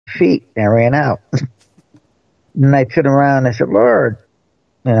feet, and I ran out. And I turned around and I said, Lord,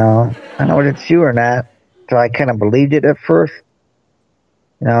 I don't know if it's you or not. So I kind of believed it at first.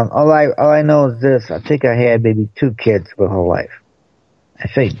 All I know is this. I think I had maybe two kids my whole life. I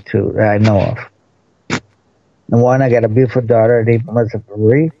think two that I know of. And one, I got a beautiful daughter named Elizabeth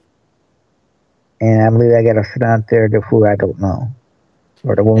Marie. And I believe I got a son out there who I don't know.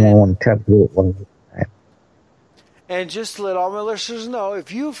 Or the woman won't tell me who it was. And just to let all my listeners know,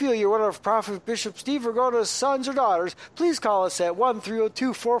 if you feel you're one of Prophet Bishop Steve or Gordo's sons or daughters, please call us at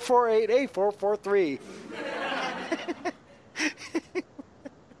 1-302-448-8443.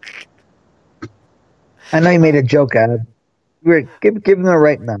 I know you made a joke out of it. Give him the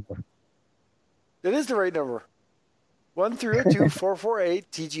right number. That is the right number.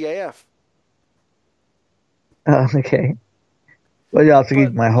 1-302-448-TGAF. Oh, okay. Well, you also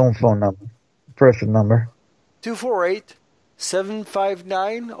give my home phone number, personal number.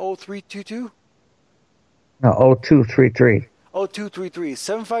 248-759-0322. No, 0233. 0233.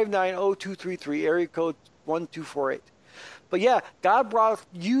 759-0233. Area code 1248. But yeah, God brought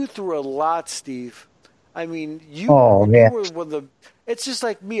you through a lot, Steve. I mean, you were one of the... It's just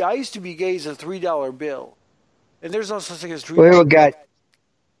like me. I used to be gay as a $3 bill. And there's no such thing as $3 Well, God,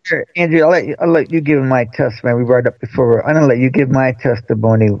 sure, Andrew, I'll let you give my testimony. We brought it up before. I'm going to let you give my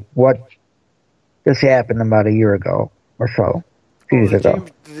testimony. What just happened about a year ago or so.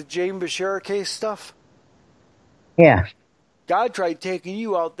 The James Bashir case stuff? Yeah. God tried taking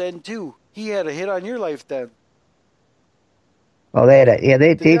you out then, too. He had a hit on your life then. Well, they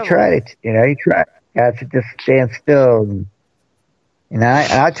tried it. He tried. God said, just stand still. And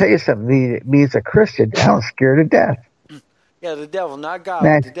I'll tell you something. Me as a Christian, I was scared to death. Yeah, the devil, not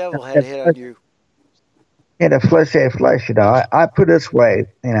God. The devil had a hit on you. Yeah, the flesh had flesh, I put it this way,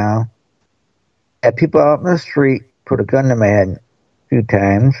 had people out in the street put a gun to my head a few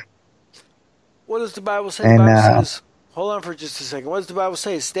times. What does the Bible say? The Bible says, hold on for just a second. What does the Bible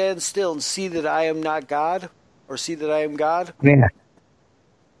say? Stand still and see that I am not God? Or see that I am God? Yeah.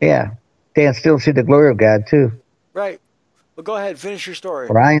 Yeah. Stand still and see the glory of God, too. Right. Well, go ahead. Finish your story.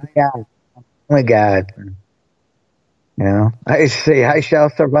 For I am God. Only God. I say I shall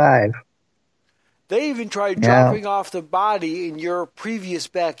survive. They even tried dropping off the body in your previous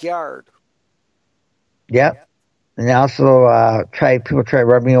backyard. Yep. And also people try to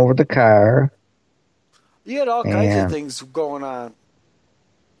run me over the car. You had all kinds of things going on.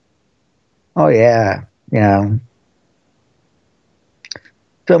 Oh, yeah.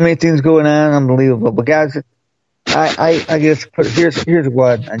 So many things going on, unbelievable. But guys, I guess here's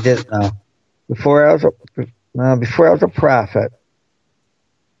what I didn't know. Before I was a prophet,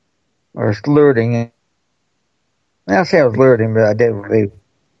 or flirting. I'll say I was flirting, but I didn't believe.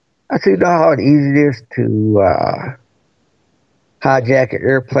 I said, you know how easy it is to hijack an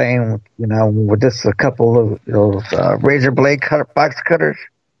airplane with just a couple of those razor blade box cutters,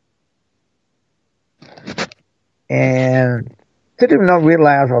 and didn't even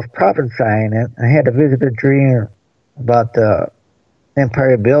realize I was prophesying it. I had a vivid dream about the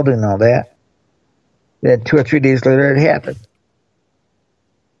Empire Building and all that. Then 2 or 3 days later, it happened.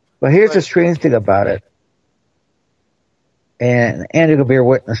 But here's the strange thing about it. And Andrew will be a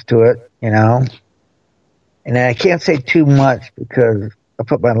witness to it, And I can't say too much because I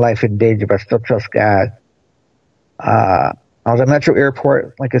put my life in danger, but I still trust God. I was at Metro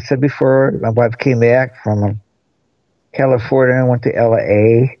Airport, like I said before. My wife came back from California and went to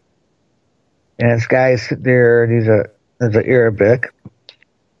LA. And this guy is sitting there, and he's an Arabic.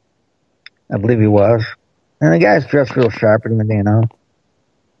 I believe he was. And the guy's dressed real sharp, and And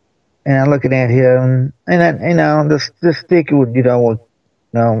I'm looking at him, and then, just thinking, I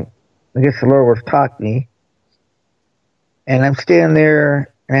guess the Lord was talking to me. And I'm standing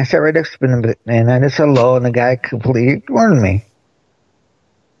there, and I sat right next to him, and I just said hello, and the guy completely ignored me.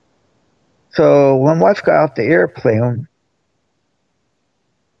 So when my wife got off the airplane,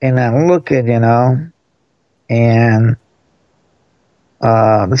 and I'm looking, and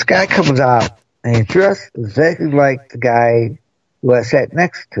this guy comes out, and he's dressed exactly like the guy who I sat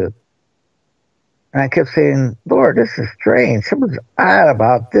next to. And I kept saying, Lord, this is strange. Something's odd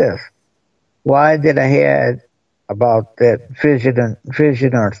about this. Why did I had about that vision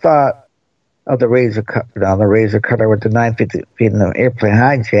or thought of the razor cutter with the 950 feet in the airplane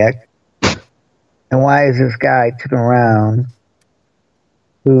hijacked? And why is this guy turning around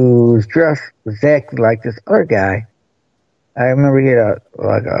who's dressed exactly like this other guy? I remember he had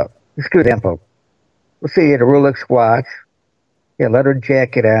let's give an example. Let's say he had a Rolex watch, he had a leather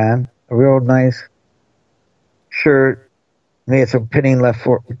jacket on, a real nice shirt, and he had some penny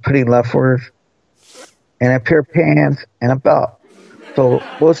leftwards, and a pair of pants and a belt. So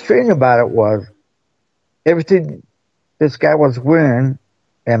what's strange about it was everything this guy was wearing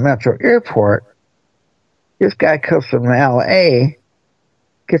at Metro Airport. This guy comes from L.A.,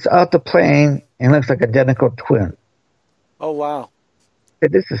 gets out the plane, and looks like identical twin. Oh, wow.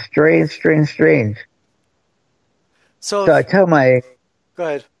 This is strange, strange, strange. So I go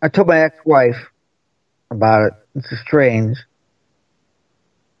ahead. I told my ex-wife about it. This is strange.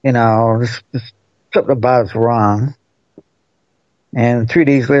 This something about it's wrong. And 3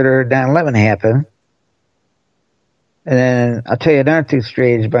 days later, 9/11 happened. And then I'll tell you another thing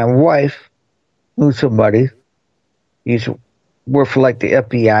strange. My wife knew somebody. He used to work for like the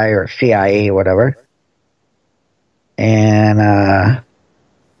FBI or CIA or whatever. And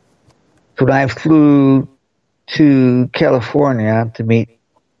so when I flew to California to meet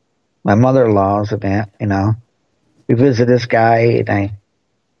my mother-in-laws and that, we visited this guy and I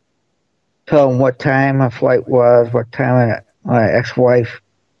told him what time my flight was, what time my ex-wife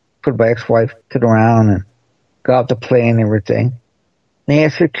turned around and got off the plane and everything. And they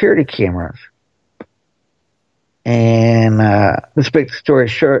had security cameras. And let's make the story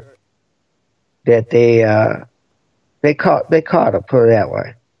short, that they caught him, put it that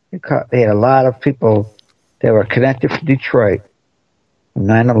way. They had a lot of people that were connected from Detroit from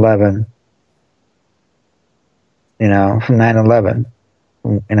 9/11, from 9/11,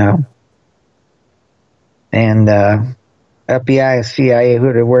 and FBI and CIA,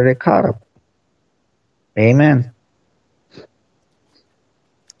 where they caught him. Amen.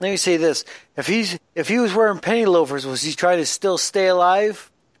 Let me say this: if he was wearing penny loafers, was he trying to still stay alive?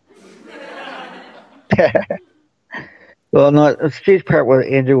 Well, no. The strange part with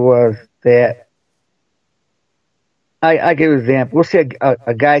Andrew was that I give an example. We'll say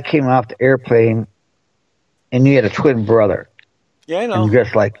a guy came off the airplane and you had a twin brother. Yeah, I know. And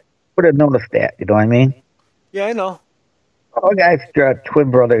just like would have noticed that. You know what I mean? Yeah, I know. All guys got a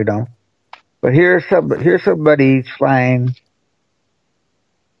twin brother, But here's somebody flying,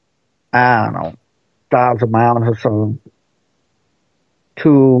 I don't know, 1,000 miles or so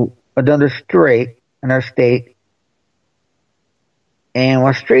to another state in our state. And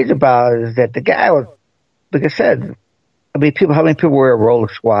what's strange about it is that the guy was, like I said, how many people wear a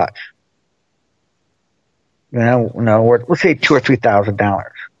Rolex watch? We'll say $2,000 or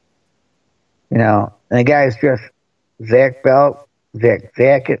 $3,000. And the guy's dressed Zach belt, Zach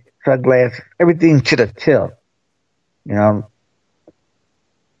jacket, sunglasses, everything to the till.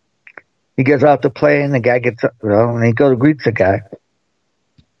 He gets off the plane, the guy gets up, and he goes to greet the guy.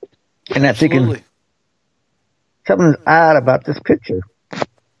 And I'm thinking, something's odd about this picture.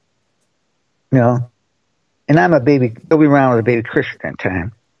 And I'm a baby, Billy Brown was a baby Christian at that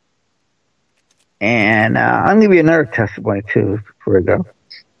time. And I'll give you another testimony too before I go.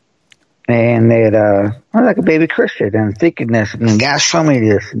 And I was like a baby Christian and thinking this, and God showed me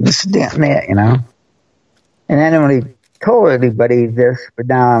this, and this, and that, And I didn't really told anybody this, but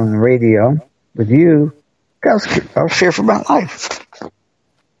now on the radio with you, I was fearful for my life.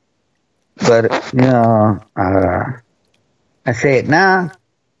 But, I say it now.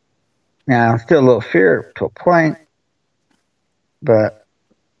 Now, I'm still a little fear to a point. But,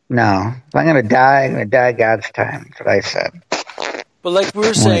 no. If I'm going to die, I'm going to die God's time. That's what I said. But like we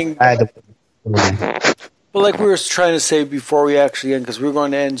were saying... But like we were trying to say before we actually end, because we were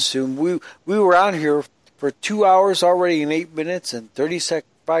going to end soon, we were on here for 2 hours already and 8 minutes and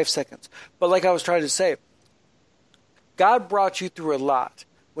 5 seconds. But like I was trying to say, God brought you through a lot.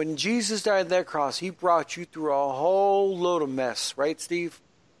 When Jesus died on that cross, he brought you through a whole load of mess, right, Steve?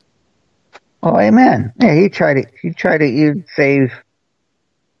 Oh, amen. Yeah, he tried to even save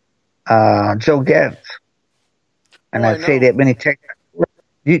Joe Gans. And I say that many times.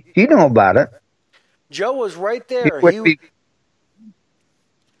 You know about it. Joe was right there.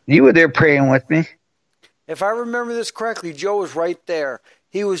 You were there praying with me. If I remember this correctly, Joe was right there.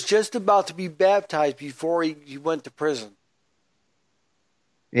 He was just about to be baptized before he went to prison.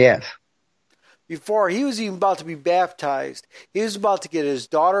 Yes. Before he was even about to be baptized, he was about to get his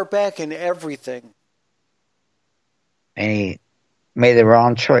daughter back and everything. And he made the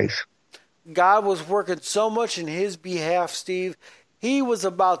wrong choice. God was working so much in his behalf, Steve. He was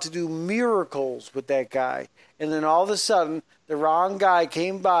about to do miracles with that guy. And then all of a sudden, the wrong guy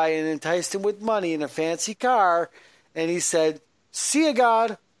came by and enticed him with money in a fancy car. And he said, "See ya,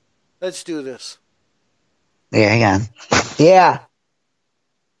 God. Let's do this." Yeah, hang on. Yeah.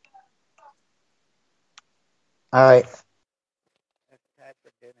 All right.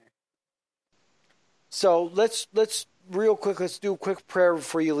 So let's real quick, let's do a quick prayer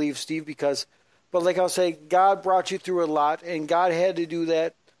before you leave, Steve, but like I was saying, God brought you through a lot, and God had to do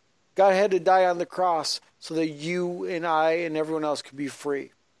that God had to die on the cross so that you and I and everyone else could be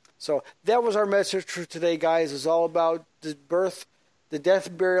free. So that was our message for today, guys. It's all about the birth, the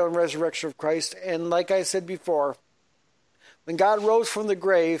death, burial, and resurrection of Christ. And like I said before, when God rose from the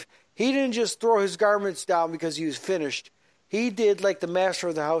grave, he didn't just throw his garments down because he was finished. He did like the master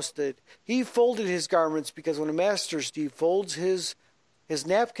of the house did. He folded his garments because when a master, Steve, folds his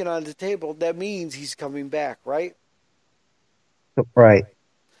napkin on the table, that means he's coming back, right? Right.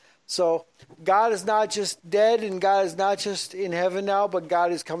 So God is not just dead and God is not just in heaven now, but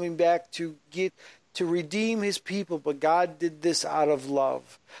God is coming back to redeem his people. But God did this out of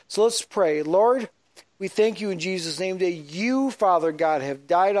love. So let's pray. Lord, we thank you in Jesus' name that you, Father God, have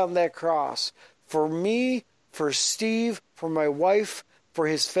died on that cross for me, for Steve, for my wife, for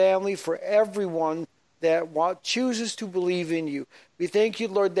his family, for everyone that chooses to believe in you. We thank you,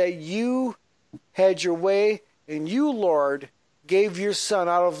 Lord, that you had your way and you, Lord, gave your Son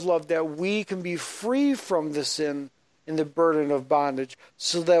out of love that we can be free from the sin and the burden of bondage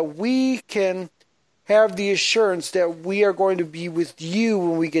so that we can have the assurance that we are going to be with you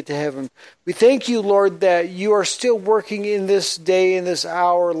when we get to heaven. We thank you, Lord, that you are still working in this day, in this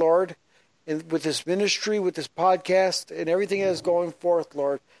hour, Lord, and with this ministry, with this podcast, and everything that is going forth,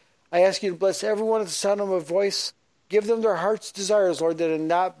 Lord. I ask you to bless everyone at the sound of my voice. Give them their heart's desires, Lord, that it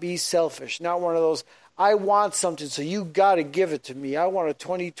not be selfish, not one of those, I want something, so you got to give it to me. I want a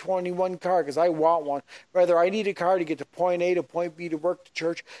 2021 car because I want one. Rather, I need a car to get to point A to point B to work to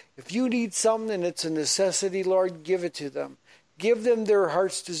church. If you need something and it's a necessity, Lord, give it to them. Give them their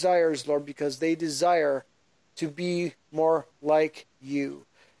heart's desires, Lord, because they desire to be more like you.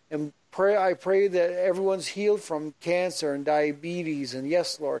 And I pray that everyone's healed from cancer and diabetes and,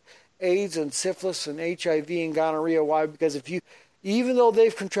 yes, Lord, AIDS and syphilis and HIV and gonorrhea. Why? Because even though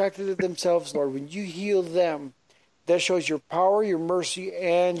they've contracted it themselves, Lord, when you heal them, that shows your power, your mercy,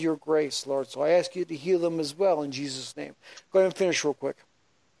 and your grace, Lord. So I ask you to heal them as well in Jesus' name. Go ahead and finish real quick.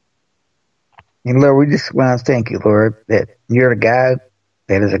 And Lord, we just want to thank you, Lord, that you're a God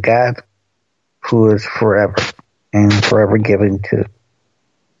that is a God who is forever and forever giving to.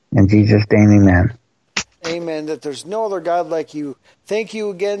 In Jesus' name, amen. Amen, that there's no other God like you. Thank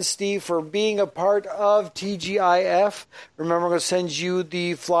you again, Steve, for being a part of TGIF. Remember, I'm going to send you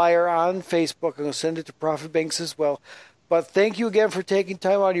the flyer on Facebook. I'm going to send it to Prophet Banks as well. But thank you again for taking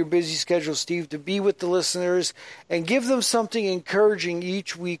time out of your busy schedule, Steve, to be with the listeners and give them something encouraging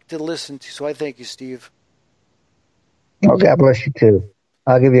each week to listen to. So I thank you, Steve. Oh, God bless you, too.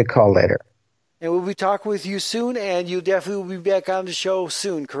 I'll give you a call later. And we'll be talking with you soon, and you definitely will be back on the show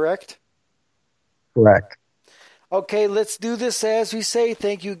soon, correct? Correct. Okay, let's do this as we say.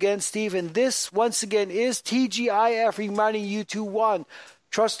 Thank you again, Steve. And this, once again, is TGIF reminding you to 1,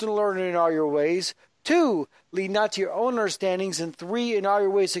 trust and learn in all your ways. 2, lead not to your own understandings. And 3, in all your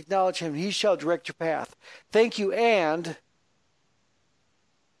ways acknowledge him. He shall direct your path. Thank you, and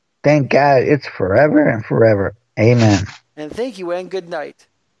thank God it's forever and forever. Amen. And thank you, and good night.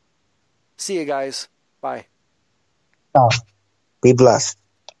 See you guys. Bye. Oh, be blessed.